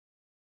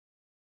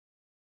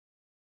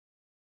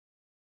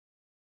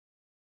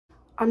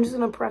I'm just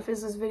gonna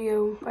preface this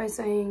video by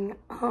saying,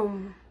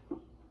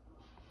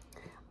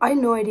 I had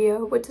no idea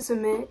what to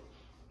submit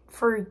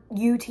for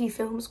UT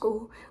Film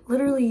School,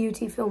 literally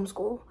UT Film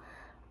School.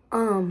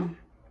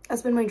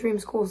 That's been my dream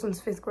school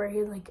since 5th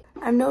grade. Like,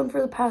 I've known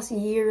for the past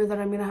year that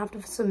I'm gonna have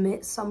to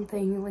submit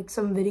something, like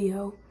some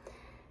video,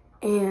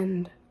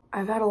 and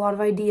I've had a lot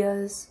of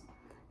ideas,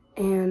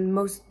 and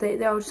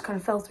they all just kind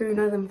of fell through.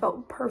 None of them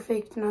felt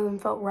perfect, none of them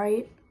felt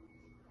right,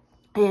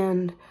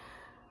 and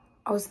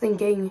I was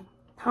thinking,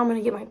 how am I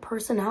gonna get my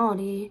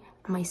personality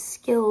and my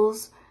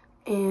skills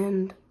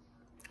and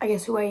I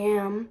guess who I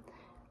am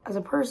as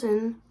a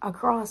person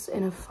across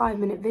in a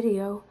 5-minute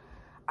video?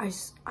 I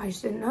just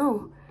didn't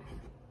know.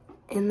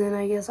 And then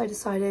I guess I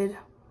decided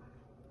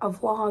a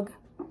vlog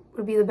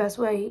would be the best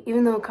way,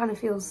 even though it kind of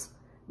feels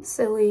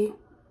silly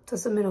to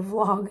submit a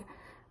vlog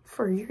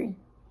for your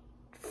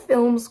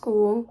film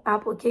school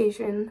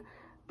application.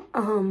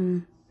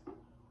 I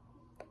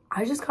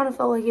just kind of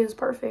felt like it was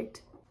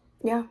perfect.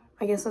 Yeah,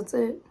 I guess that's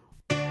it.